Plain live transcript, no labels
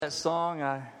That song,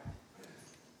 I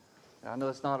know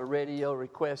it's not a radio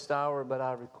request hour, but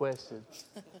I requested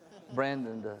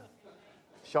Brandon to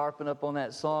sharpen up on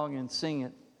that song and sing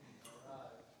it.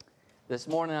 This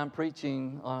morning I'm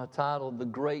preaching on a title, The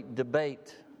Great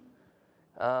Debate.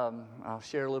 I'll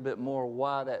share a little bit more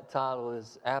why that title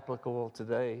is applicable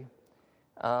today.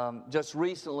 Just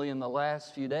recently, in the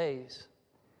last few days,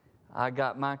 I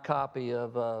got my copy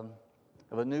of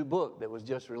a new book that was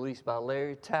just released by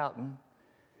Larry Taunton.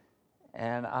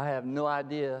 And I have no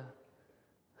idea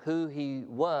who he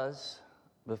was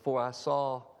before I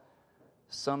saw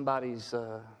somebody's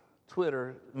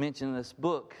Twitter mention this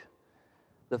book,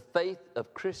 The Faith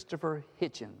of Christopher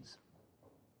Hitchens.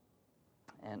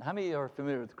 And how many are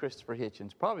familiar with Christopher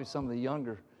Hitchens? Probably some of the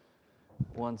younger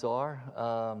ones are.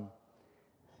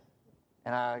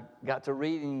 And I got to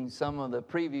reading some of the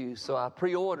previews, so I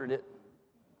pre-ordered it.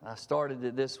 I started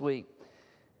it this week.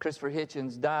 Christopher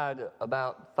Hitchens died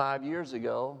about 5 years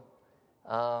ago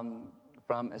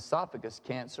from esophagus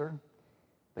cancer,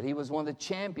 but he was one of the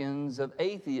champions of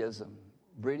atheism,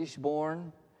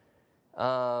 British-born,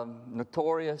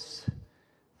 notorious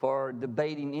for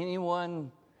debating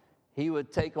anyone. He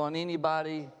would take on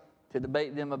anybody to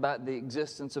debate them about the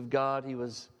existence of God. He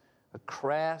was a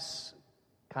crass,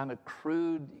 kind of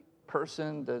crude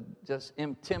person to just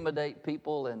intimidate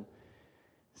people. And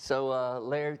so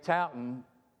Larry Taunton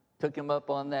took him up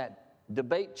on that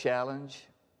debate challenge,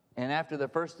 and after the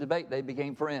first debate, they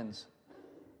became friends.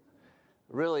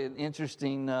 Really an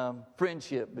interesting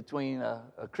friendship between a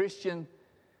Christian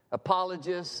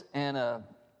apologist and a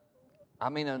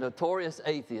notorious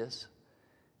atheist.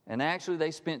 And actually, they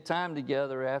spent time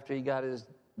together after he got his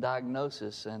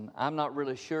diagnosis, and I'm not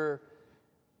really sure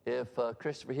if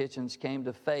Christopher Hitchens came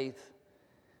to faith,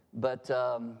 but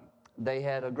they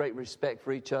had a great respect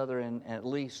for each other, and at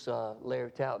least Larry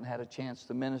Taunton had a chance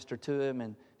to minister to him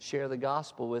and share the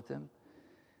gospel with him.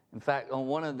 In fact, on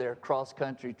one of their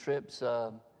cross-country trips,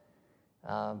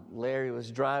 Larry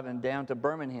was driving down to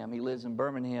Birmingham. He lives in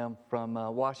Birmingham from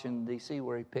Washington, D.C.,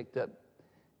 where he picked up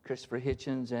Christopher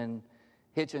Hitchens, and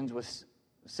Hitchens was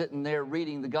sitting there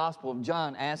reading the Gospel of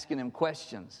John, asking him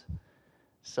questions.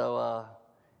 So,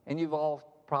 and you've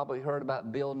all probably heard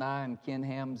about Bill Nye and Ken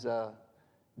Ham's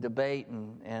debate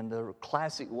and the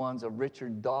classic ones of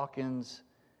Richard Dawkins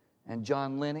and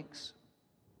John Lennox.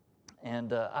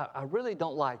 And I really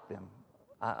don't like them.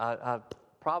 I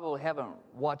probably haven't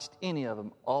watched any of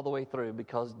them all the way through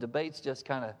because debates just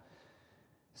kind of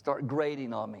start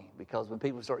grating on me, because when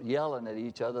people start yelling at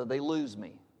each other, they lose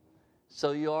me.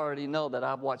 So you already know that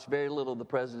I've watched very little of the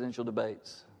presidential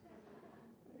debates.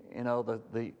 You know,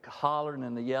 the hollering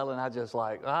and the yelling, I just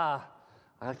like, I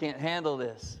can't handle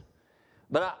this.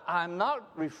 But I'm not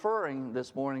referring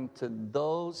this morning to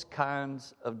those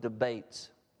kinds of debates.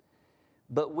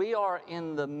 But we are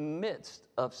in the midst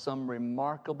of some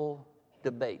remarkable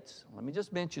debates. Let me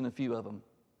just mention a few of them.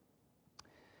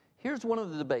 Here's one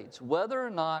of the debates: whether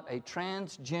or not a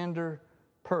transgender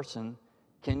person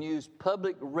can use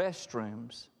public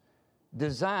restrooms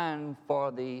designed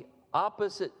for the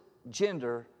opposite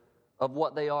gender of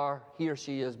what they are, he or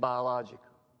she is biologically.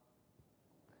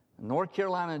 North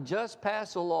Carolina just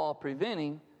passed a law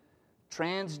preventing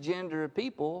transgender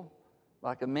people,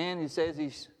 like a man who says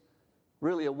he's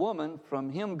really a woman, from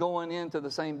him going into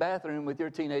the same bathroom with your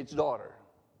teenage daughter.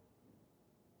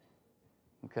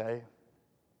 Okay?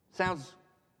 Sounds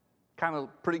kind of a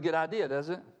pretty good idea,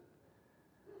 doesn't it?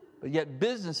 But yet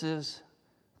businesses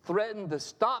threatened to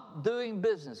stop doing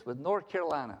business with North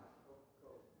Carolina.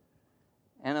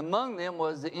 And among them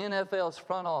was the NFL's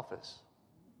front office.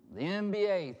 The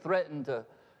NBA threatened to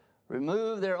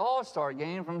remove their All-Star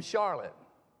game from Charlotte.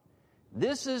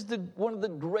 This is one of the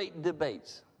great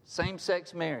debates,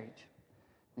 same-sex marriage.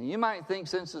 Now, you might think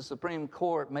since the Supreme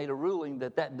Court made a ruling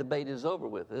that debate is over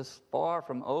with. It's far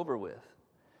from over with.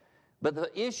 But the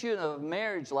issue of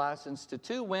marriage license to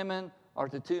two women or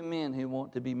to two men who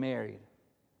want to be married,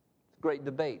 it's a great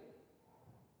debate.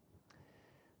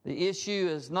 The issue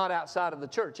is not outside of the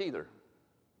church either.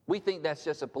 We think that's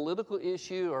just a political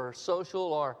issue or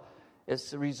social, or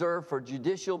it's reserved for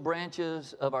judicial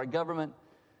branches of our government,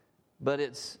 but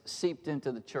it's seeped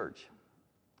into the church.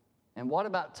 And what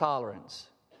about tolerance?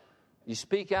 You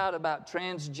speak out about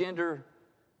transgender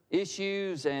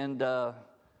issues and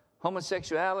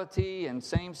homosexuality and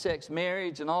same-sex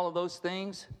marriage and all of those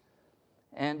things,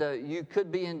 and you could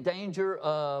be in danger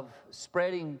of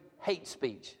spreading hate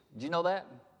speech. Did you know that?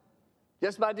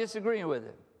 Just by disagreeing with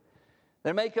it.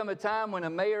 There may come a time when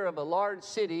a mayor of a large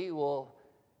city will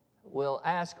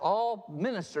ask all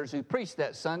ministers who preach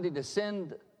that Sunday to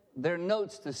send their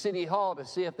notes to City Hall to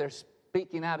see if they're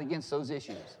speaking out against those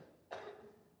issues.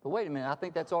 But wait a minute, I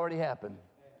think that's already happened.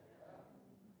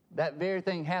 That very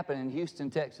thing happened in Houston,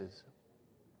 Texas,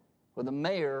 where the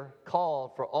mayor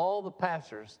called for all the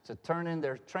pastors to turn in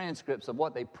their transcripts of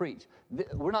what they preach.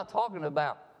 We're not talking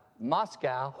about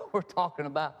Moscow, we're talking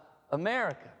about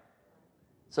America.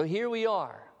 So here we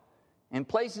are. In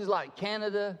places like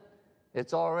Canada,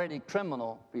 it's already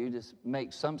criminal for you to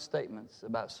make some statements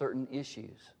about certain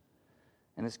issues.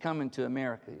 And it's coming to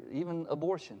America, even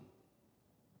abortion.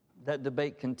 That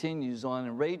debate continues on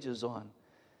and rages on.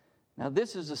 Now,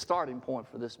 this is the starting point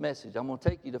for this message. I'm going to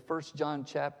take you to 1 John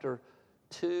chapter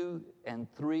 2 and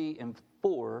 3 and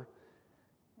 4,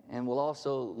 and we'll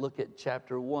also look at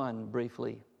chapter 1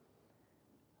 briefly.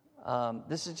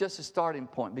 This is just a starting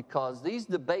point because these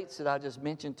debates that I just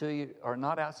mentioned to you are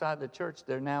not outside the church.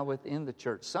 They're now within the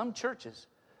church. Some churches,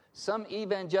 some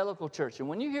evangelical church. And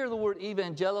when you hear the word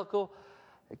evangelical,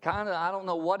 I don't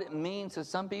know what it means to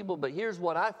some people, but here's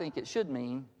what I think it should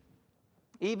mean.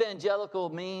 Evangelical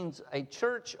means a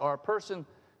church or a person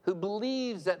who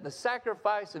believes that the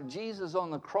sacrifice of Jesus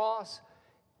on the cross,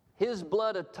 his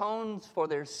blood atones for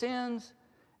their sins,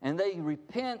 and they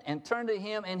repent and turn to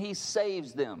him, and he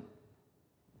saves them.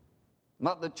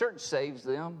 Not the church saves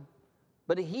them,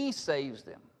 but he saves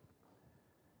them.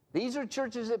 These are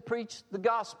churches that preach the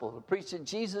gospel, that preach that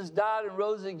Jesus died and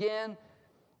rose again,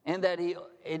 and that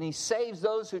he saves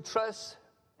those who trust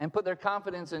and put their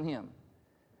confidence in him.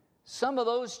 Some of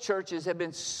those churches have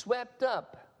been swept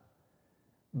up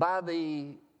by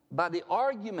the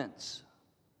arguments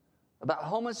about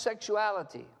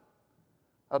homosexuality,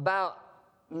 about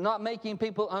not making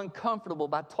people uncomfortable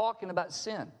by talking about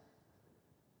sin.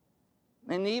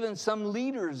 And even some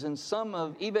leaders in some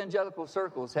of evangelical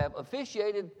circles have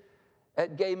officiated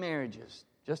at gay marriages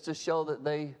just to show that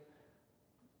they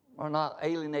are not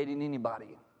alienating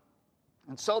anybody.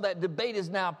 And so that debate is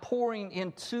now pouring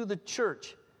into the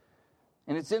church.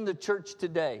 And it's in the church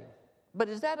today. But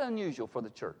is that unusual for the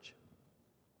church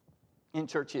in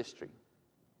church history?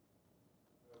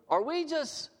 Are we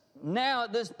just now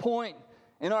at this point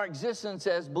in our existence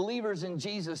as believers in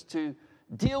Jesus to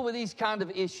deal with these kind of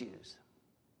issues?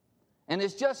 And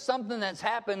it's just something that's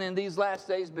happened in these last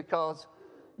days because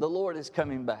the Lord is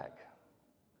coming back.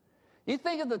 You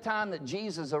think of the time that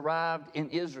Jesus arrived in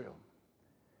Israel.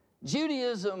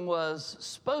 Judaism was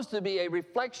supposed to be a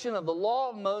reflection of the law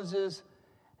of Moses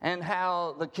and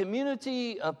how the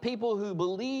community of people who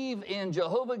believe in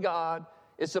Jehovah God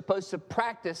is supposed to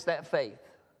practice that faith.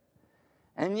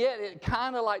 And yet it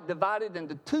kind of like divided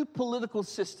into two political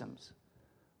systems.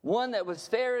 One that was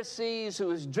Pharisees, who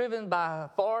was driven by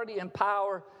authority and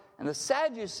power, and the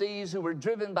Sadducees, who were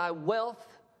driven by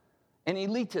wealth and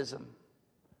elitism.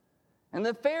 And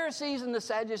the Pharisees and the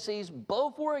Sadducees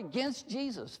both were against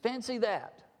Jesus. Fancy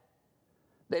that.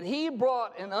 That he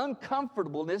brought an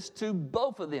uncomfortableness to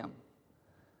both of them.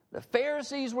 The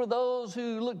Pharisees were those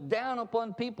who looked down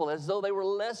upon people as though they were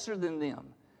lesser than them.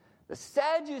 The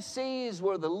Sadducees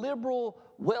were the liberal,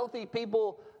 wealthy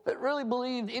people that really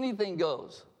believed anything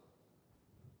goes.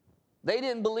 They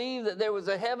didn't believe that there was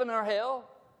a heaven or hell.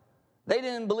 They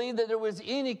didn't believe that there was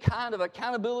any kind of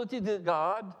accountability to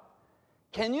God.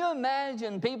 Can you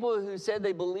imagine people who said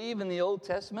they believe in the Old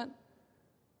Testament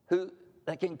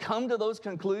that can come to those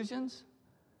conclusions?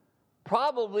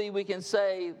 Probably we can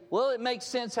say, well, it makes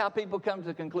sense how people come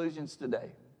to conclusions today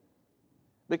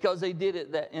because they did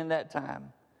it in that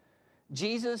time.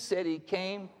 Jesus said he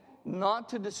came not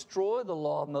to destroy the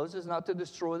law of Moses, not to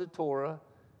destroy the Torah,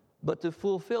 but to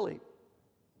fulfill it,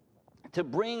 to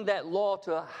bring that law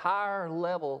to a higher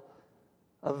level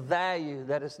of value,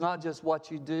 that it's not just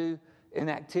what you do in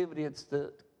activity, it's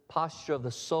the posture of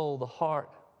the soul, the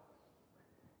heart.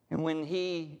 And when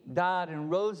he died and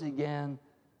rose again,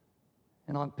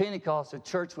 and on Pentecost, the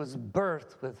church was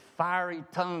birthed with fiery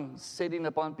tongues sitting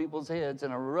upon people's heads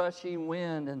and a rushing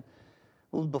wind. And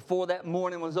before that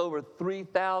morning was over,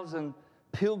 3,000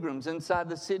 pilgrims inside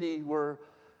the city were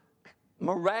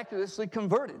miraculously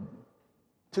converted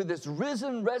to this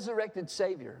risen, resurrected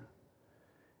Savior.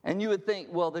 And you would think,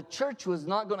 well, the church was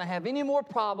not going to have any more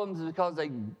problems because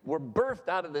they were birthed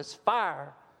out of this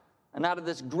fire and out of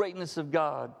this greatness of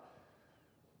God.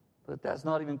 But that's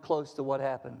not even close to what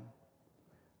happened.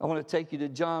 I want to take you to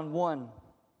John 1,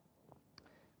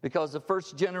 because the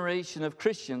first generation of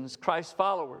Christians, Christ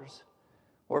followers,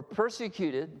 were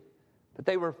persecuted, but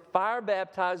they were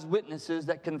fire-baptized witnesses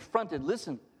that confronted.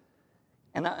 Listen,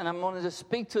 and I'm going to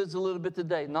speak to us a little bit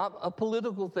today, not a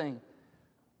political thing,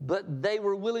 but they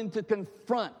were willing to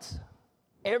confront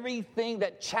everything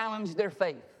that challenged their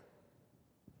faith,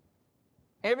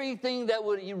 everything that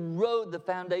would erode the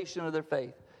foundation of their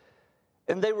faith.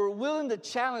 And they were willing to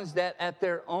challenge that at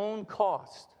their own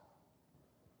cost.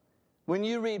 When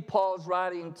you read Paul's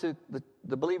writing to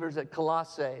the believers at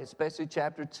Colossae, especially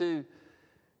chapter 2,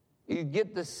 you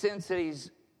get the sense that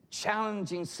he's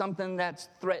challenging something that's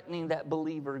threatening that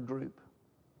believer group.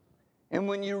 And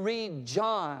when you read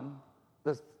John,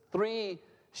 the 3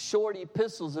 short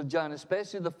epistles of John,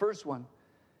 especially the first one,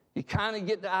 you kind of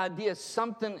get the idea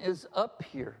something is up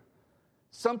here.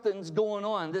 Something's going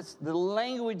on. The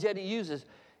language that he uses.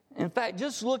 In fact,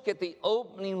 just look at the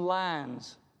opening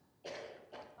lines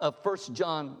of 1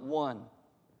 John 1.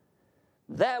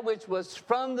 That which was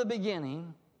from the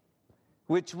beginning,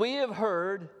 which we have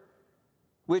heard,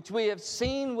 which we have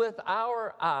seen with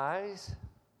our eyes,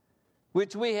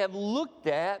 which we have looked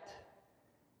at,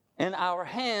 and our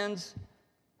hands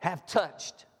have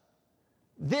touched.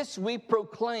 This we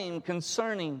proclaim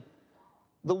concerning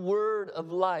the word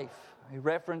of life, a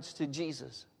reference to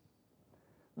Jesus.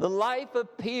 The life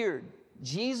appeared,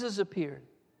 Jesus appeared.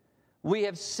 We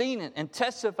have seen it and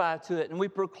testified to it, and we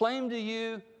proclaim to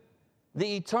you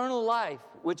the eternal life,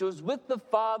 which was with the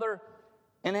Father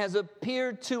and has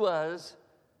appeared to us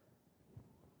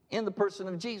in the person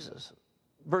of Jesus.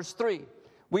 Verse 3,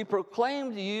 we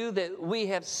proclaim to you that we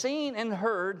have seen and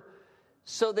heard,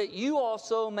 so that you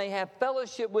also may have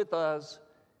fellowship with us,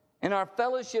 and our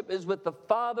fellowship is with the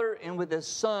Father and with His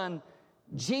Son,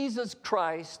 Jesus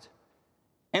Christ,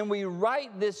 and we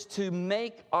write this to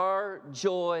make our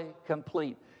joy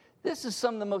complete. This is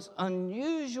some of the most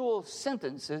unusual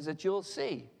sentences that you'll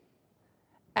see.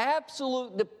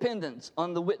 Absolute dependence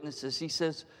on the witnesses. He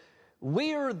says,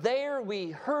 we are there,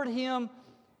 we heard him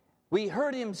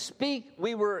speak,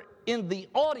 we were in the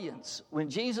audience when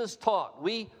Jesus taught,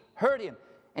 we heard him.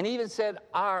 And he even said,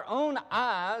 our own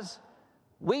eyes,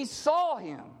 we saw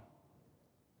him.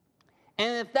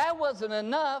 And if that wasn't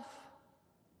enough,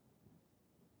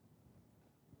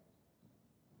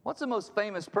 what's the most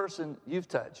famous person you've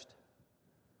touched?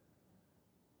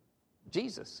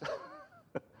 Jesus.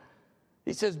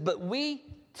 He says, but we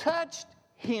touched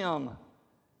him.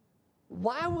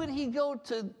 Why would he go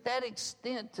to that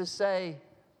extent to say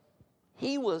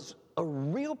he was a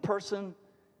real person?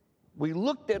 We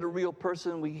looked at a real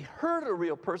person. We heard a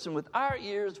real person with our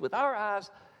ears, with our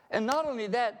eyes. And not only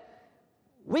that,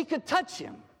 we could touch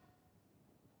him.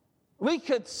 We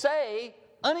could say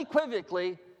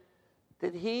unequivocally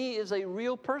that he is a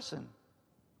real person.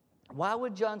 Why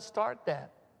would John start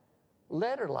that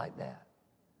letter like that?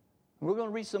 We're going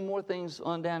to read some more things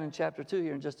on down in chapter 2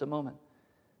 here in just a moment.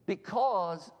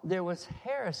 Because there was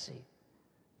heresy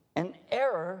and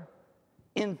error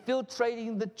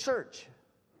infiltrating the church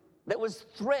that was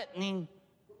threatening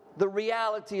the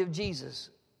reality of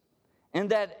Jesus. And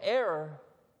that error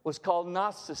was called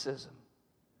Gnosticism.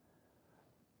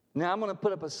 Now I'm going to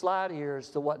put up a slide here as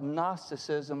to what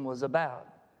Gnosticism was about.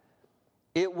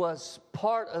 It was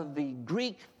part of the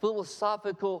Greek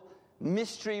philosophical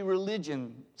mystery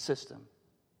religion system.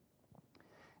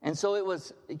 And so it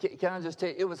was, can I just tell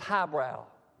you, it was highbrow.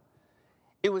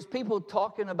 It was people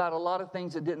talking about a lot of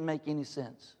things that didn't make any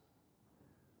sense.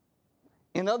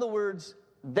 In other words,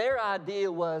 their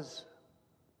idea was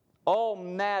all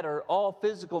matter, all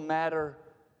physical matter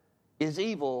is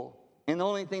evil, and the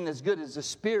only thing that's good is the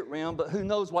spirit realm, but who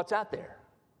knows what's out there?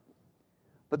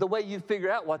 But the way you figure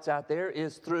out what's out there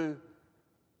is through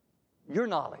your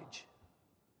knowledge.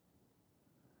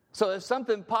 So if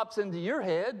something pops into your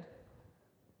head,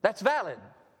 that's valid.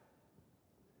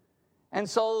 And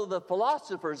so the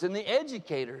philosophers and the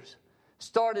educators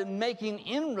started making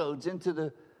inroads into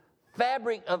the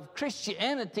fabric of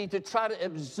Christianity to try to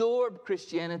absorb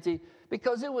Christianity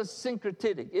because it was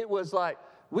syncretic. It was like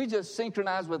we just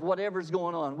synchronize with whatever's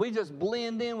going on. We just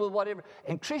blend in with whatever.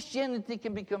 And Christianity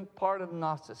can become part of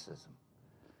Gnosticism.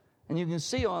 And you can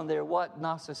see on there what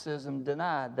Gnosticism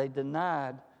denied. They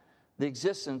denied the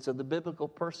existence of the biblical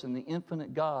person, the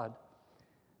infinite God.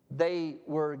 They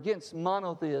were against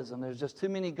monotheism. There's just too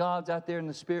many gods out there in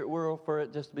the spirit world for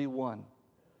it just to be one.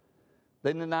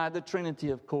 They denied the Trinity,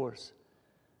 of course.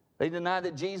 They denied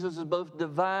that Jesus is both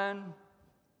divine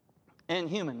and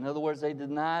human. In other words, they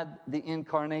denied the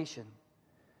incarnation.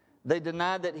 They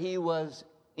denied that he was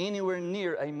anywhere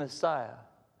near a Messiah.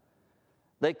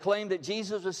 They claimed that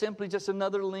Jesus was simply just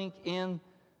another link in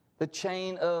the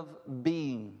chain of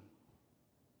being,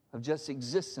 of just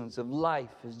existence, of life.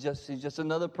 He's just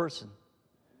another person.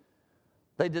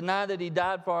 They denied that he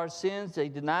died for our sins. They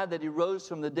denied that he rose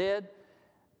from the dead.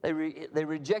 They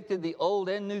rejected the Old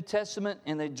and New Testament,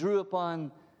 and they drew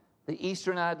upon the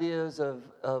Eastern ideas of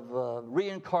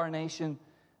reincarnation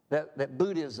that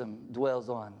Buddhism dwells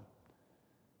on.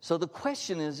 So the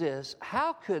question is this,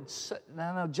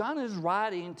 now John is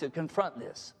writing to confront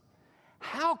this.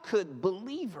 How could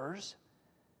believers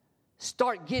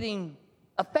start getting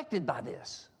affected by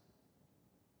this?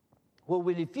 Well,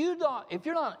 if you're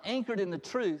not anchored in the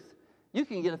truth, you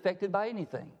can get affected by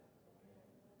anything.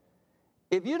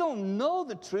 If you don't know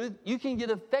the truth, you can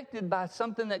get affected by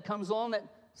something that comes on that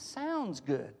sounds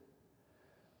good.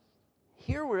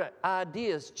 Here were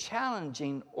ideas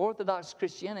challenging Orthodox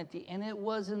Christianity, and it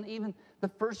wasn't even the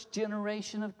first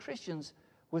generation of Christians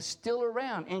was still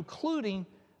around, including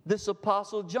this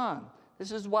Apostle John.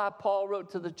 This is why Paul wrote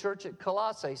to the church at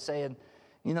Colossae saying,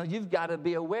 you've got to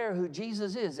be aware who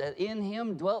Jesus is, that in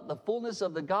him dwelt the fullness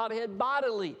of the Godhead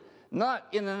bodily, not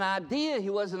in an idea.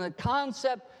 He wasn't a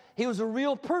concept. He was a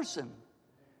real person.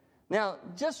 Now,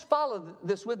 just follow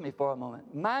this with me for a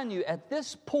moment. Mind you, at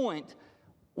this point,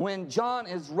 when John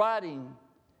is writing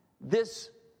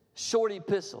this short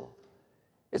epistle,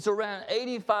 it's around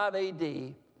 85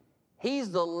 AD.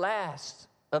 He's the last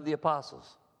of the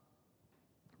apostles.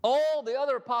 All the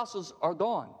other apostles are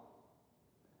gone.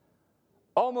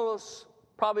 Almost,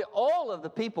 probably all of the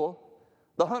people,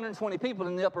 the 120 people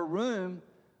in the upper room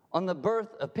on the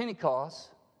birth of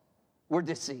Pentecost, were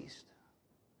deceased.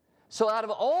 So out of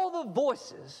all the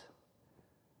voices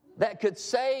that could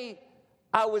say,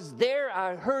 I was there,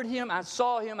 I heard him, I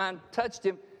saw him, I touched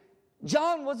him,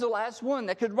 John was the last one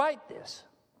that could write this.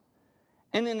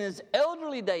 And in his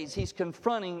elderly days, he's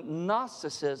confronting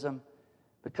Gnosticism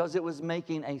because it was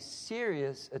making a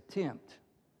serious attempt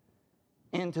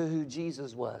into who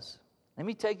Jesus was. Let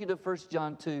me take you to 1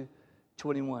 John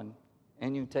 2:21,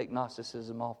 and you take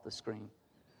Gnosticism off the screen.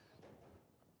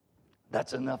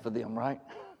 That's enough of them, right?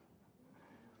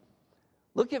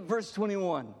 Look at verse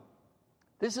 21.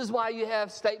 This is why you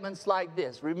have statements like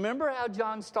this. Remember how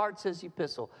John starts his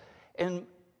epistle. And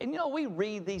we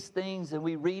read these things and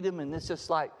we read them, and it's just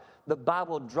like the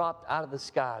Bible dropped out of the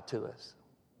sky to us.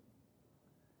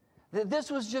 This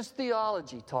was just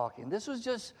theology talking.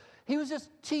 He was just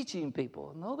teaching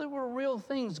people. No, there were real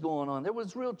things going on. There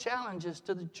was real challenges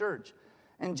to the church.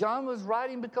 And John was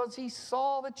writing because he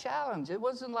saw the challenge. It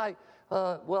wasn't like,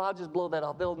 I'll just blow that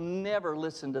off. They'll never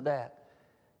listen to that.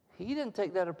 He didn't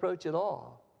take that approach at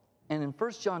all. And in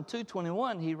 1 John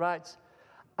 2:21, he writes,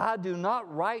 I do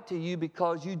not write to you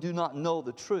because you do not know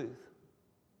the truth.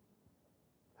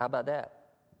 How about that?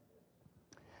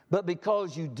 But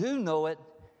because you do know it,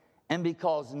 and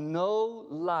because no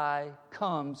lie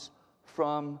comes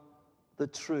from the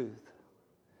truth.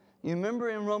 You remember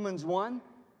in Romans 1,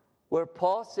 where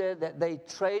Paul said that they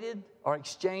traded or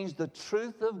exchanged the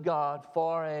truth of God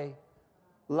for a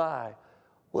lie.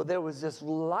 Well, there was this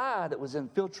lie that was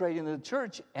infiltrating the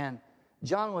church, and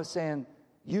John was saying,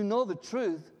 you know the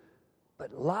truth,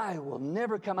 but lie will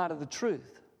never come out of the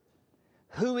truth.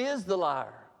 Who is the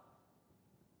liar?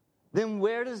 Then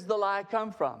where does the lie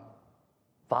come from?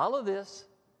 Follow this.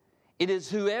 It is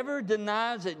whoever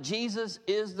denies that Jesus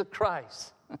is the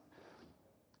Christ.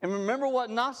 And remember what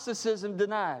Gnosticism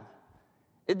denied.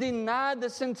 It denied the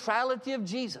centrality of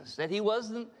Jesus, that he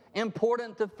wasn't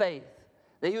important to faith,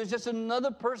 that he was just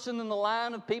another person in the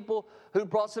line of people who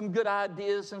brought some good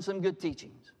ideas and some good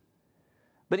teachings.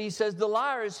 But he says the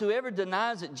liar is whoever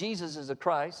denies that Jesus is the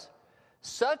Christ.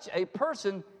 Such a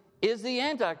person is the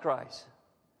Antichrist,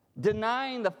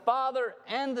 denying the Father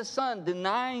and the Son,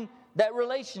 denying that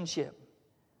relationship.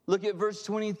 Look at verse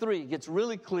 23. It gets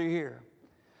really clear here.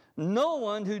 No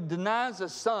one who denies the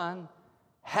Son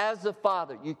has the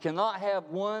Father. You cannot have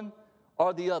one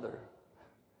or the other.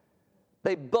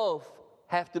 They both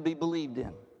have to be believed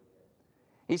in.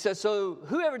 He says, so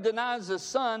whoever denies the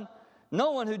Son,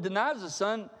 no one who denies the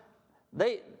Son,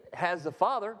 has the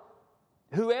Father.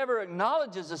 Whoever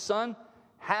acknowledges the Son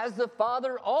has the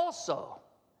Father also.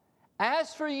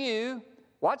 As for you,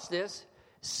 watch this,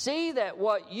 see that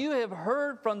what you have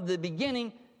heard from the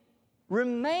beginning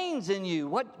remains in you,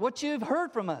 what you've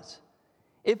heard from us.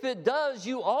 If it does,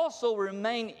 you also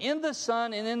remain in the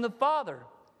Son and in the Father.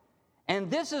 And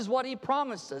this is what he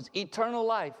promised us, eternal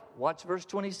life. Watch verse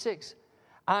 26.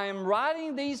 I am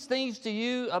writing these things to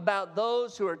you about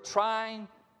those who are trying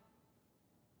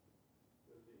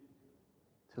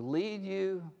to lead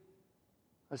you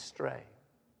astray.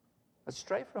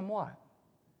 Astray from what?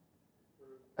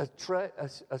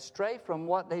 Astray from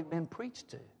what they've been preached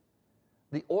to.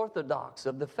 The orthodox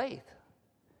of the faith.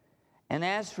 And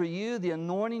as for you, the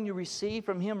anointing you receive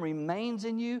from him remains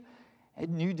in you,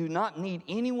 and you do not need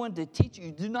anyone to teach you.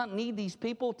 You do not need these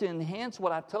people to enhance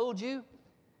what I told you.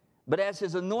 But as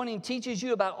his anointing teaches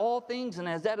you about all things, and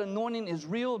as that anointing is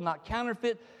real, not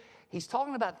counterfeit, he's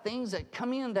talking about things that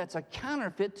come in that's a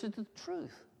counterfeit to the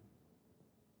truth.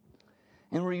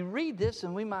 And we read this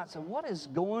and we might say, what is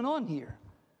going on here?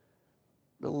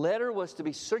 The letter was to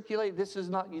be circulated. This is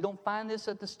not, you don't find this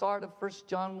at the start of 1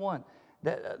 John 1.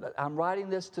 That I'm writing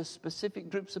this to specific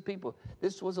groups of people.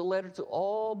 This was a letter to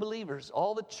all believers,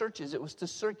 all the churches. It was to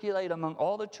circulate among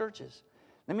all the churches.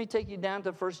 Let me take you down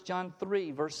to 1 John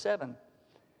 3, verse 7.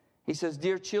 He says,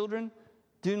 dear children,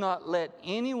 do not let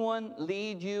anyone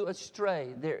lead you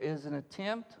astray. There is an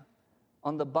attempt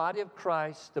on the body of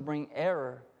Christ to bring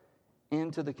error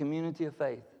into the community of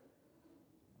faith.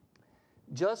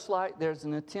 Just like there's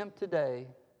an attempt today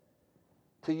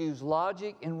to use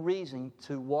logic and reasoning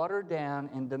to water down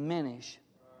and diminish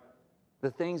the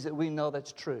things that we know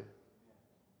that's true.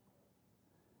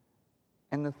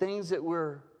 And the things that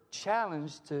we're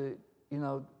challenged to,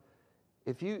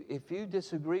 if you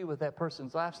disagree with that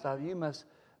person's lifestyle, you must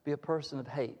be a person of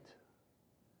hate.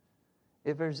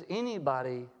 If there's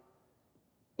anybody,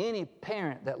 any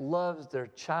parent that loves their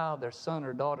child, their son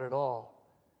or daughter at all,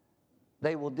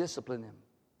 they will discipline them.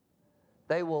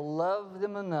 They will love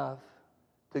them enough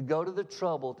to go to the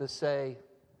trouble to say,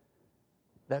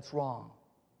 that's wrong.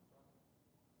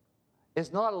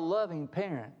 It's not a loving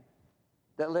parent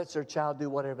that lets their child do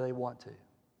whatever they want to.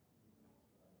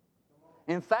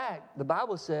 In fact, the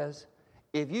Bible says,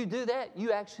 if you do that,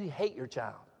 you actually hate your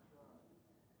child.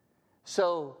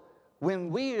 So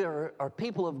when we are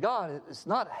people of God, it's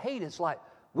not hate, it's like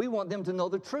we want them to know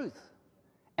the truth.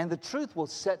 And the truth will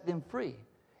set them free.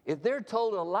 If they're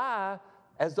told a lie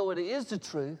as though it is the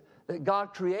truth, that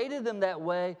God created them that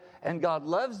way and God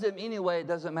loves them anyway, it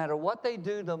doesn't matter what they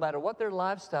do, no matter what their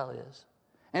lifestyle is.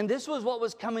 And this was what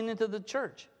was coming into the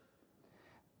church.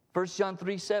 1 John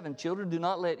 3:7, children, do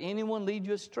not let anyone lead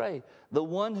you astray. The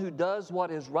one who does what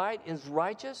is right is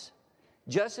righteous,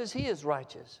 just as he is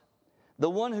righteous. The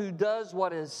one who does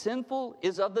what is sinful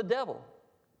is of the devil,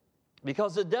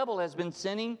 because the devil has been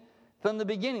sinning from the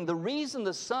beginning. The reason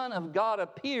the Son of God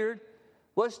appeared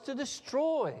was to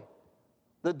destroy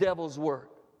the devil's work.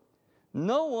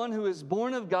 No one who is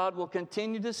born of God will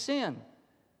continue to sin.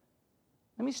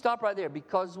 Let me stop right there,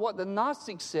 because what the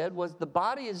Gnostics said was the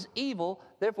body is evil,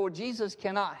 therefore Jesus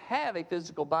cannot have a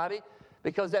physical body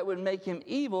because that would make him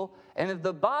evil. And if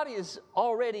the body is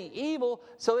already evil,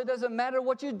 so it doesn't matter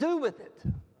what you do with it.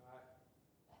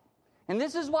 And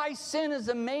this is why sin is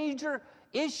a major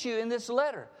issue in this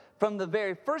letter. From the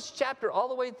very first chapter all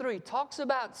the way through, he talks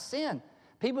about sin.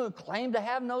 People who claim to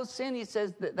have no sin, he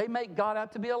says that they make God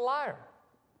out to be a liar.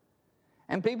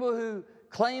 And people who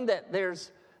claim that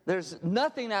there's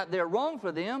nothing out there wrong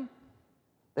for them,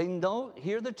 they don't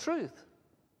hear the truth.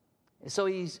 And so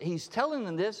he's telling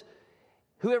them this.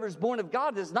 Whoever's born of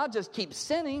God does not just keep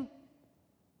sinning,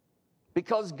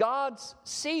 because God's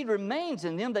seed remains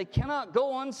in them. They cannot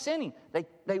go on sinning.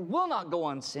 They will not go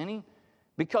on sinning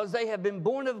because they have been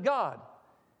born of God.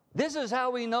 This is how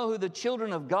we know who the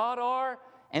children of God are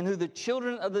and who the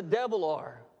children of the devil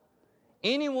are.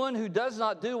 Anyone who does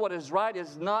not do what is right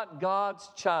is not God's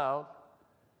child,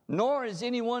 nor is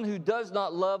anyone who does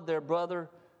not love their brother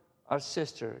or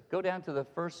sister. Go down to the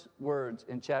first words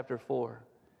in chapter 4.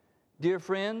 Dear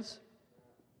friends,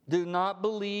 do not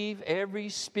believe every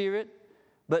spirit,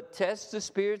 but test the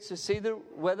spirits to see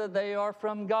whether they are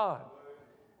from God.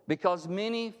 Because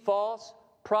many false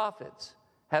prophets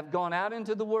have gone out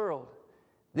into the world.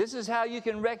 This is how you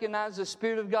can recognize the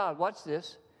Spirit of God. Watch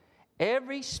this.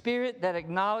 Every spirit that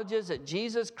acknowledges that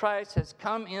Jesus Christ has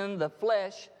come in the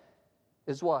flesh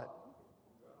is what?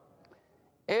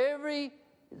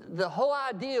 The whole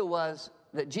idea was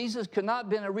that Jesus could not have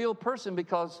been a real person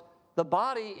because the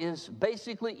body is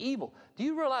basically evil. Do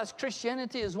you realize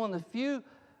Christianity is one of the few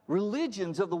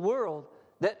religions of the world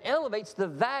that elevates the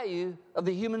value of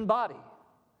the human body?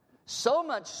 So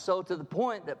much so to the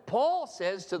point that Paul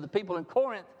says to the people in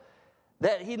Corinth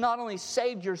that he not only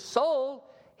saved your soul,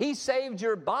 he saved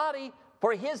your body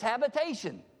for his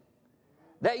habitation.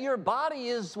 That your body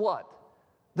is what?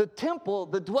 The temple,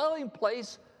 the dwelling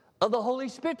place of the Holy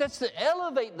Spirit. That's to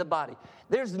elevate the body.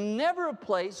 There's never a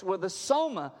place where the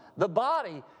soma, the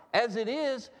body as it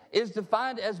is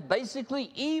defined as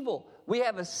basically evil. We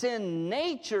have a sin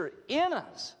nature in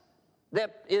us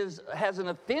that has an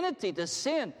affinity to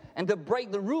sin and to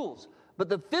break the rules. But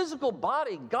the physical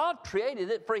body, God created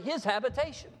it for his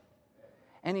habitation.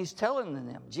 And he's telling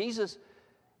them, Jesus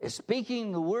is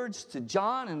speaking the words to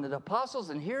John and the apostles,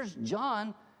 and here's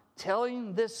John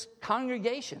telling this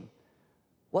congregation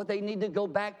what they need to go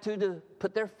back to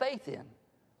put their faith in.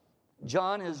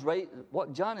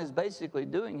 What John is basically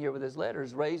doing here with his letter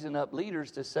is raising up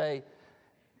leaders to say,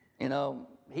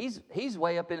 he's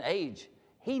way up in age.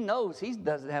 He knows he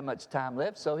doesn't have much time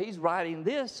left, so he's writing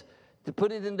this to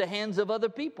put it in the hands of other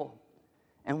people.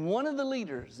 And one of the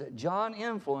leaders that John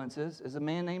influences is a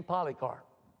man named Polycarp.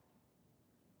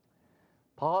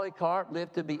 Polycarp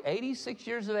lived to be 86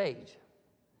 years of age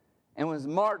and was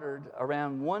martyred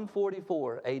around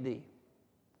 144 AD.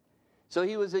 So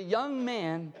he was a young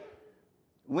man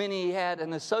when he had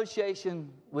an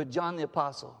association with John the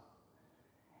Apostle.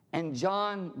 And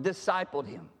John discipled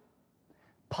him.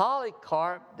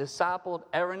 Polycarp discipled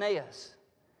Irenaeus.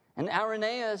 And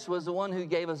Irenaeus was the one who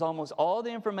gave us almost all the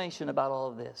information about all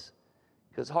of this,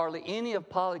 because hardly any of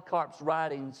Polycarp's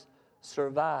writings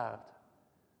survived.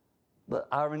 But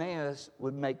Irenaeus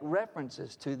would make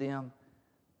references to them,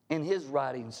 and his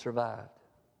writings survived.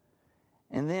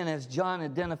 And then as John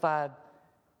identified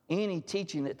any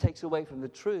teaching that takes away from the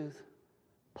truth,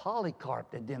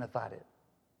 Polycarp identified it.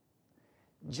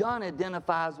 John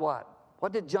identifies what?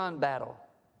 What did John battle?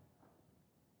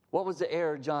 What was the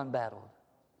error John battled?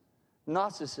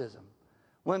 Gnosticism.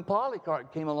 When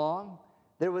Polycarp came along,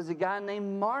 there was a guy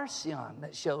named Marcion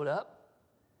that showed up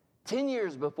 10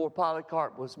 years before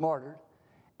Polycarp was martyred.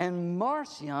 And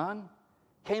Marcion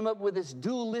came up with this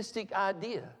dualistic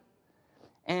idea.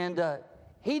 And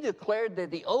he declared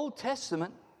that the Old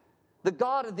Testament, the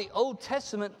God of the Old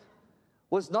Testament,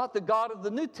 was not the God of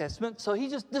the New Testament, so he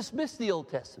just dismissed the Old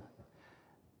Testament.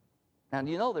 Now,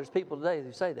 you know there's people today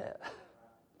who say that.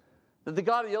 That the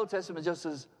God of the Old Testament just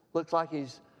looks like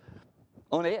he's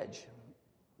on edge.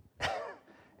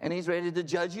 And he's ready to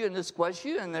judge you and to squash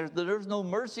you, and there's no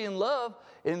mercy and love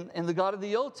in the God of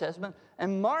the Old Testament.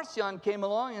 And Marcion came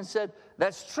along and said,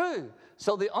 that's true.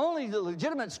 So the only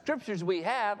legitimate scriptures we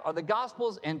have are the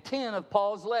Gospels and 10 of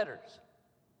Paul's letters.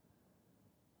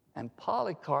 And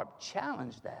Polycarp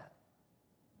challenged that.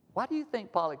 Why do you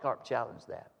think Polycarp challenged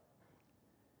that?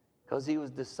 Because he was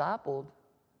discipled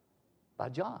by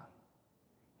John.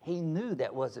 He knew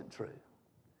that wasn't true.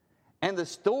 And the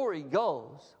story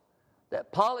goes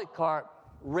that Polycarp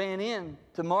ran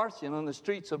into Marcion on the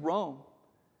streets of Rome.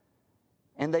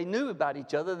 And they knew about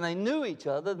each other, and they knew each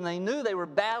other, and they knew they were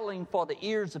battling for the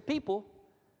ears of people.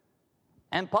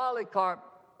 And Polycarp,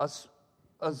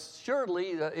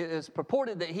 assuredly, it is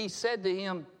purported that he said to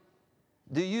him,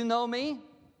 do you know me?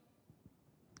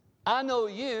 I know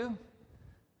you.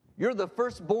 You're the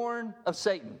firstborn of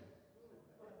Satan.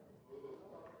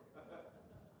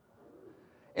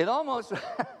 It almost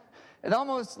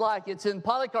like it's in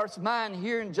Polycarp's mind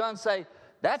hearing John say,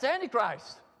 that's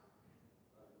Antichrist.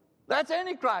 That's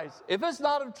Antichrist. If it's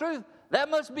not of truth, that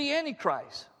must be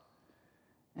Antichrist.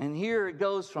 And here it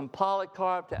goes from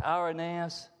Polycarp to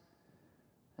Irenaeus.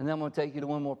 And then I'm going to take you to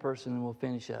one more person and we'll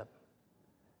finish up.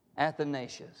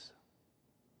 Athanasius.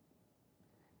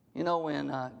 You know,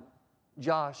 when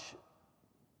Josh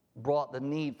brought the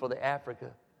need for the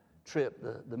Africa trip,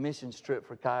 the missions trip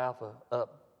for Chi Alpha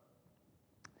up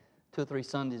 2 or 3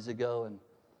 Sundays ago, and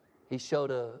he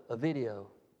showed a video,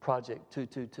 Project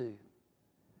 222.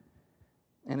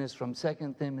 And it's from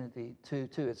 2 Timothy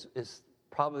 2:2. It's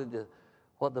probably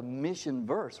the mission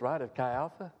verse, right, of Chi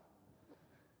Alpha.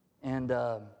 And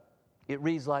it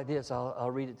reads like this.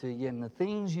 I'll read it to you again. The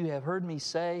things you have heard me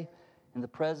say in the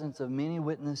presence of many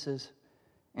witnesses,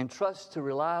 entrust to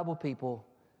reliable people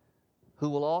who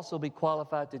will also be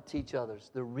qualified to teach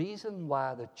others. The reason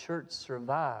why the church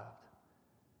survived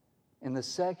in the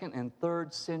 2nd and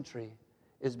 3rd century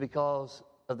is because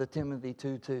of the Timothy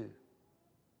 2:2.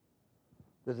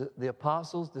 The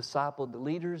apostles discipled the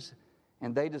leaders,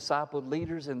 and they discipled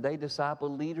leaders, and they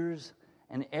discipled leaders.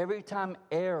 And every time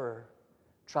error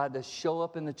tried to show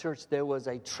up in the church, there was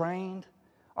a trained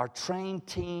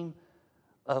team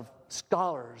of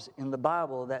scholars in the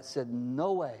Bible that said,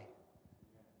 no way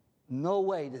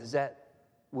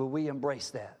will we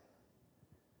embrace that.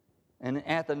 And in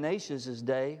Athanasius'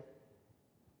 day,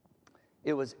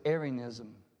 it was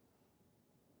Arianism.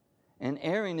 And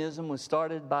Arianism was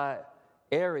started by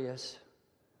Arius,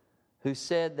 who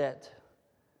said that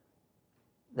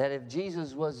if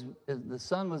the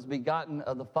Son was begotten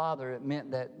of the Father, it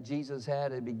meant that Jesus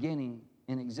had a beginning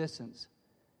in existence.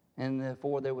 And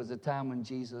therefore, there was a time when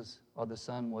Jesus or the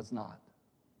Son was not.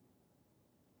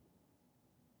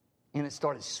 And it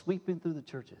started sweeping through the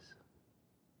churches.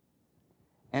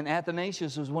 And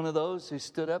Athanasius was one of those who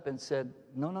stood up and said,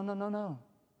 no.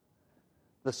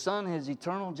 The Son is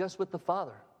eternal just with the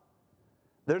Father.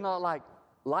 They're not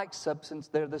like substance,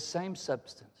 they're the same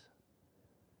substance.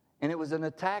 And it was an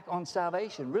attack on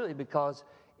salvation, really, because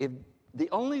do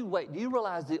you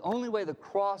realize the only way the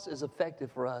cross is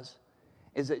effective for us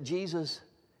is that Jesus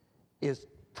is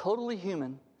totally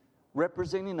human,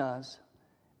 representing us,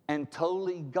 and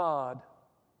totally God,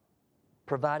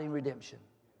 providing redemption.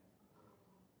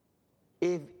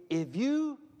 If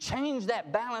you change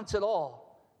that balance at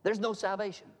all, there's no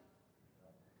salvation.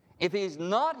 If he's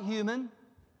not human,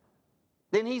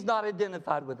 then he's not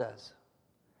identified with us.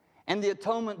 And the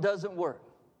atonement doesn't work.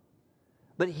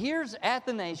 But here's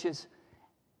Athanasius,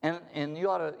 and you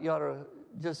ought to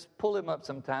just pull him up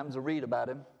sometimes or read about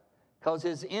him, because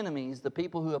his enemies, the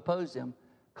people who opposed him,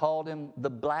 called him the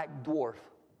Black Dwarf,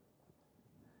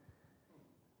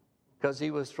 because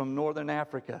he was from northern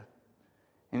Africa.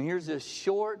 And here's this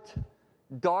short,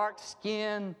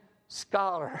 dark-skinned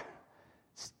scholar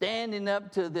standing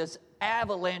up to this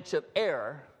avalanche of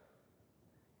error.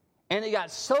 And it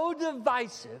got so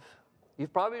divisive.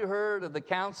 You've probably heard of the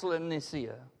Council of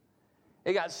Nicaea.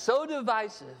 It got so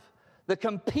divisive. The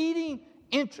competing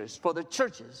interests for the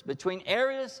churches between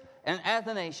Arius and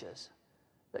Athanasius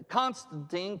that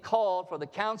Constantine called for the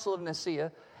Council of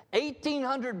Nicaea.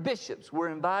 1,800 bishops were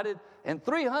invited, and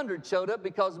 300 showed up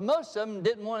because most of them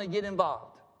didn't want to get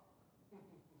involved.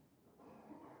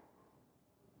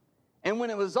 And when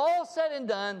it was all said and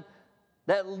done,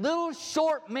 that little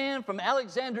short man from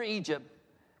Alexandria, Egypt,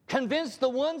 convinced the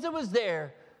ones that was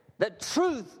there that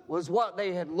truth was what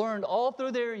they had learned all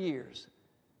through their years,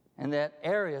 and that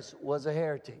Arius was a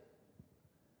heretic.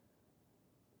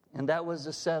 And that was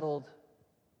the settled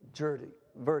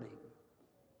verdict.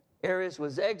 Arius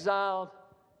was exiled,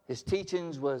 his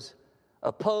teachings was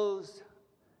opposed,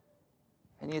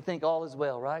 and you think all is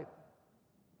well, right?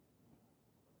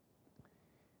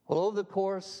 Well, over the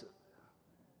course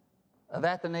of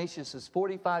Athanasius'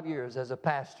 45 years as a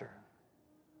pastor,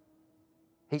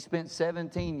 he spent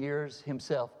 17 years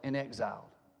himself in exile.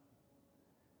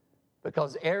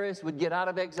 Because Arius would get out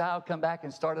of exile, come back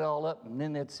and start it all up, and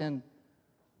then they'd send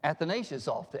Athanasius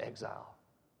off to exile.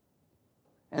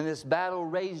 And this battle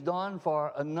raged on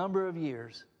for a number of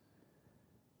years.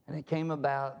 And it came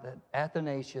about that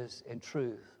Athanasius and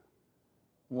truth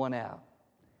won out.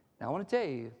 Now, I want to tell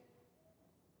you,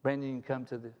 Brandon, you can come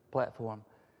to the platform.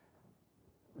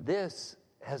 This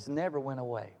has never went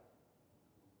away.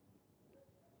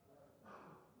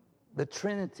 The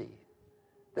Trinity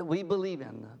that we believe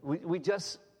in. We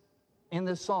just, in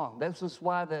this song, this is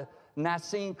why the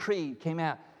Nicene Creed came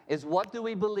out, is what do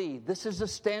we believe? This is the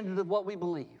standard of what we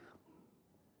believe.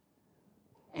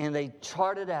 And they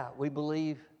charted out. We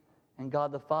believe in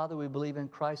God the Father. We believe in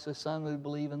Christ the Son. We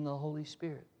believe in the Holy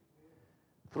Spirit.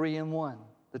 3 in 1,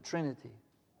 the Trinity.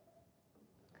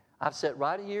 I've sat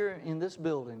right here in this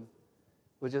building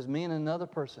with just me and another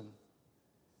person.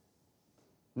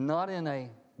 Not in a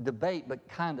debate, but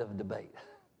kind of a debate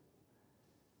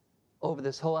over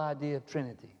this whole idea of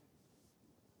Trinity.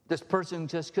 This person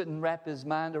just couldn't wrap his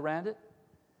mind around it,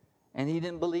 and he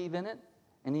didn't believe in it,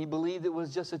 and he believed it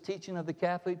was just a teaching of the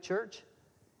Catholic Church,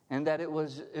 and that it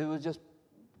was just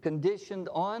conditioned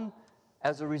on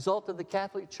as a result of the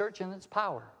Catholic Church and its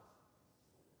power.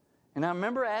 And I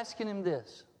remember asking him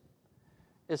this.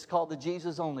 It's called the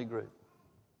Jesus Only Group.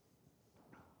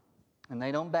 And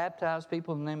they don't baptize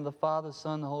people in the name of the Father, the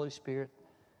Son, and the Holy Spirit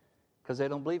because they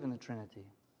don't believe in the Trinity.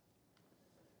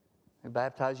 They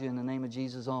baptize you in the name of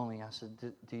Jesus only. I said,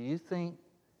 do you think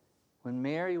when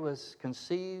Mary was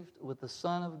conceived with the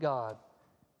Son of God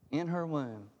in her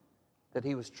womb that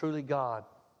he was truly God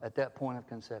at that point of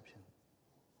conception?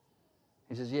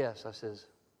 He says, yes. I says,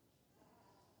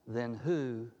 then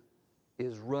who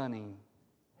is running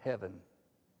heaven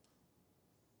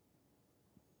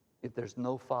if there's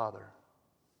no Father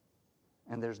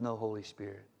and there's no Holy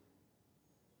Spirit?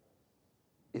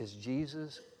 Is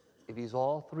Jesus, if he's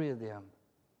all three of them,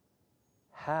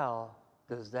 how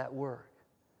does that work?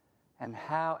 And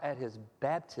how at his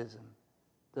baptism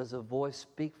does a voice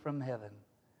speak from heaven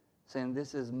saying,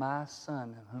 this is my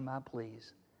Son in whom I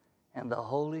please, and the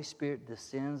Holy Spirit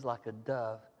descends like a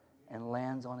dove and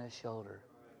lands on his shoulder?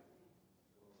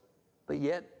 But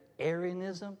yet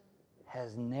Arianism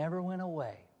has never went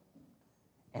away.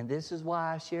 And this is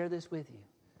why I share this with you,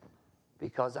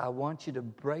 because I want you to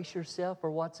brace yourself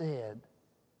for what's ahead,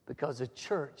 because the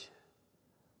church,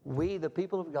 we, the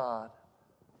people of God,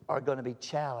 are going to be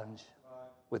challenged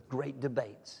with great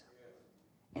debates.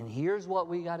 And here's what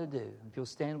we got to do, if you'll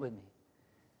stand with me.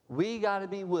 We got to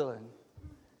be willing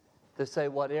to say,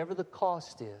 whatever the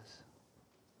cost is,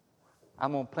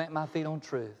 I'm going to plant my feet on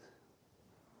truth,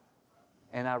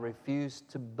 and I refuse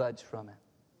to budge from it.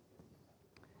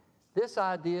 This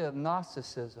idea of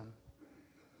Gnosticism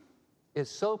is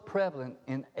so prevalent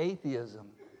in atheism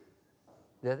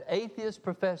that atheist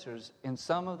professors in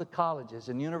some of the colleges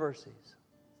and universities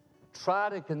try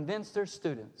to convince their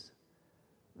students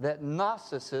that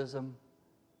Gnosticism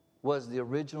was the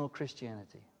original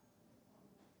Christianity,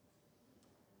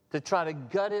 to try to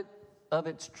gut it of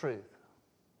its truth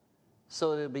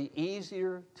so that it'll be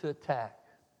easier to attack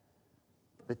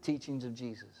the teachings of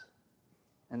Jesus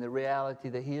and the reality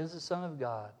that He is the Son of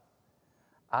God.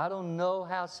 I don't know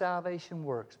how salvation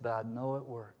works, but I know it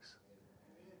works.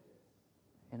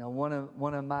 You know, one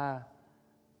of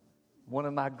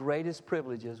my greatest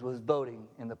privileges was voting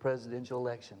in the presidential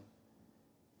election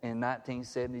in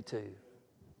 1972.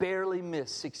 Barely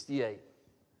missed 68.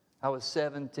 I was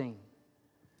 17.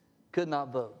 Could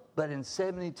not vote. But in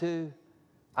 72,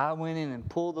 I went in and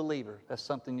pulled the lever. That's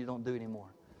something you don't do anymore.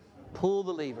 Pull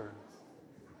the lever.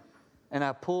 And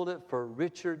I pulled it for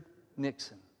Richard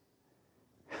Nixon.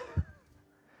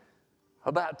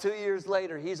 About 2 years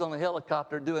later, he's on a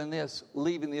helicopter doing this,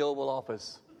 leaving the Oval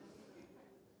Office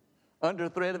under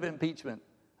threat of impeachment.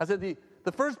 I said,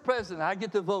 the first president I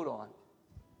get to vote on.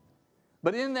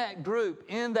 But in that group,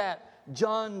 in that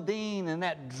John Dean and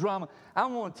that drama, I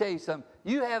want to tell you something.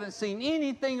 You haven't seen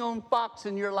anything on Fox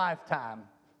in your lifetime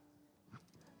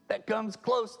that comes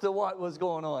close to what was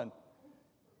going on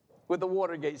with the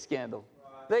Watergate scandal.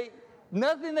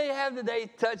 Nothing they have today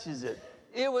touches it.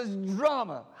 It was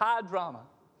drama, high drama.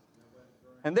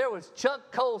 And there was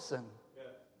Chuck Colson,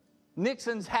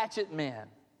 Nixon's hatchet man,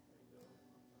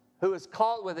 who was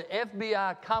caught with an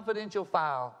FBI confidential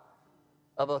file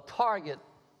of a target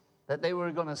that they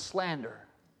were going to slander.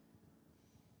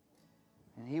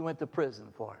 And he went to prison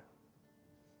for it.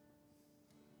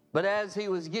 But as he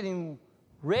was getting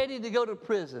ready to go to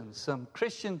prison, some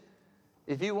Christian,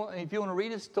 if you want to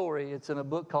read his story, it's in a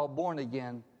book called Born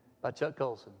Again by Chuck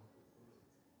Colson.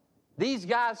 These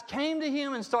guys came to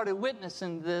him and started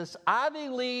witnessing this Ivy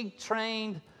League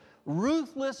trained,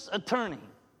 ruthless attorney,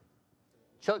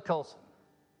 Chuck Colson.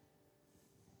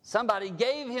 Somebody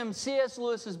gave him C.S.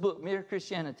 Lewis's book, Mere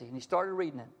Christianity, and he started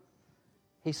reading it.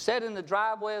 He sat in the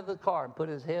driveway of the car and put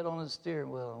his head on his steering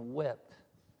wheel and wept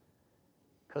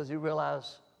because he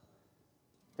realized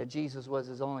that Jesus was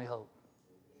his only hope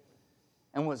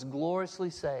and was gloriously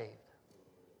saved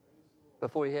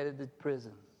before he headed to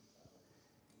prison.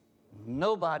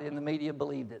 Nobody in the media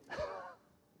believed it.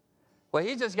 Well,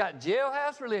 he just got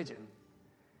jailhouse religion.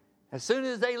 As soon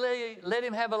as they let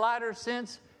him have a lighter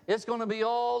sense, it's going to be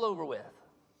all over with.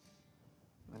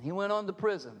 And he went on to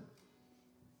prison.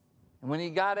 And when he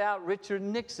got out, Richard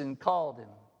Nixon called him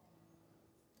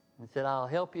and said, I'll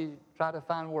help you try to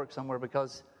find work somewhere,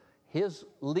 because his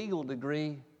legal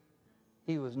degree,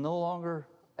 he was no longer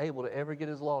able to ever get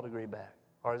his law degree back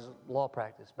or his law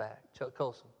practice back. Chuck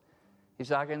Colson. He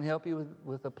said, I can help you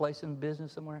with a place in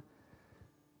business somewhere.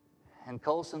 And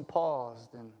Colson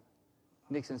paused, and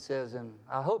Nixon says, and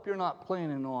I hope you're not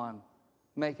planning on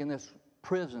making this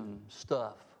prison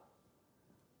stuff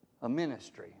a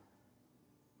ministry.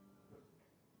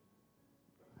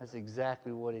 That's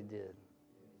exactly what he did.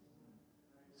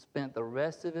 Spent the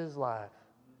rest of his life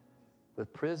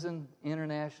with Prison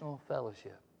International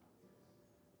Fellowship.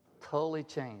 Totally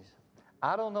changed.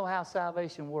 I don't know how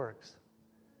salvation works,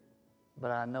 but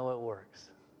I know it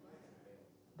works.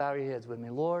 Bow your heads with me.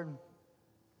 Lord,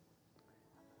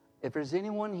 if there's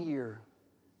anyone here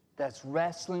that's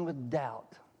wrestling with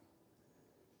doubt,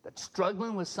 that's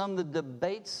struggling with some of the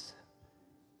debates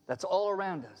that's all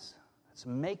around us, that's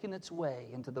making its way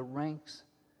into the ranks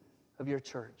of your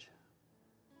church,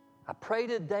 I pray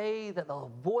today that the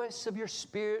voice of your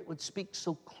Spirit would speak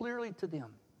so clearly to them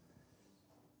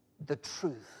the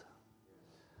truth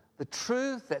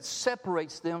that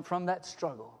separates them from that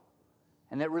struggle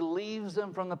and that relieves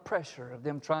them from the pressure of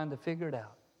them trying to figure it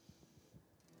out.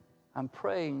 I'm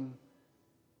praying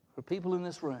for people in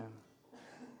this room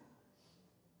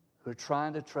who are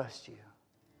trying to trust you,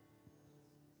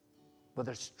 but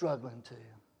they're struggling to.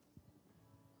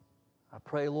 I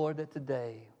pray, Lord, that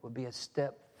today will be a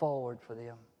step forward for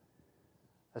them,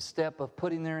 a step of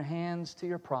putting their hands to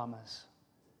your promise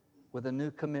with a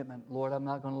new commitment. Lord, I'm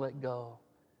not going to let go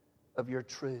of your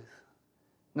truth.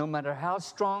 No matter how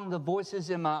strong the voices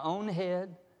in my own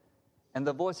head and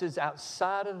the voices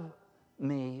outside of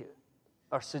me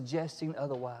are suggesting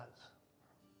otherwise,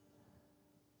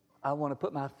 I want to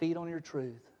put my feet on your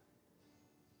truth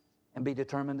and be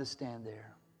determined to stand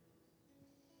there.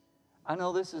 I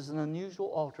know this is an unusual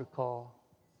altar call,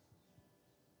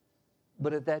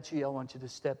 but if that's you, I want you to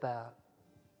step out.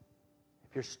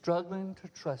 If you're struggling to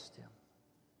trust Him,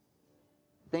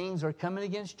 things are coming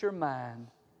against your mind,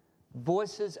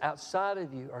 voices outside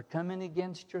of you are coming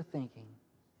against your thinking,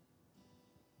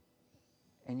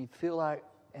 and you feel like,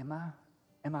 am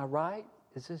I right?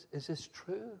 Is this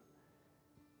true?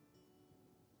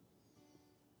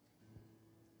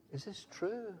 Is this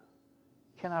true?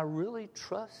 Can I really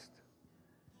trust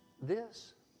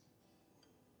this?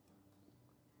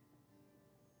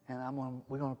 And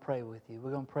we're going to pray with you.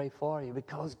 We're going to pray for you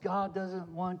because God doesn't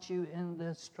want you in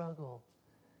this struggle.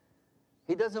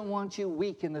 He doesn't want you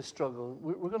weak in the struggle.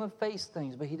 We're going to face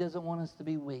things, but He doesn't want us to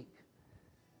be weak.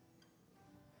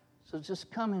 So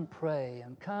just come and pray,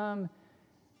 and come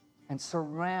and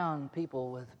surround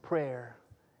people with prayer.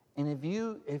 And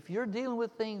if you're dealing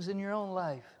with things in your own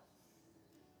life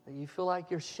that you feel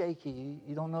like you're shaky,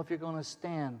 you don't know if you're going to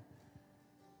stand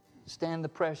the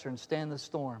pressure and stand the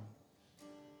storm.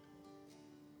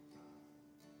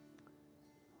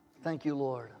 Thank you,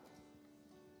 Lord.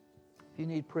 If you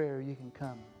need prayer, you can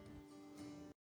come.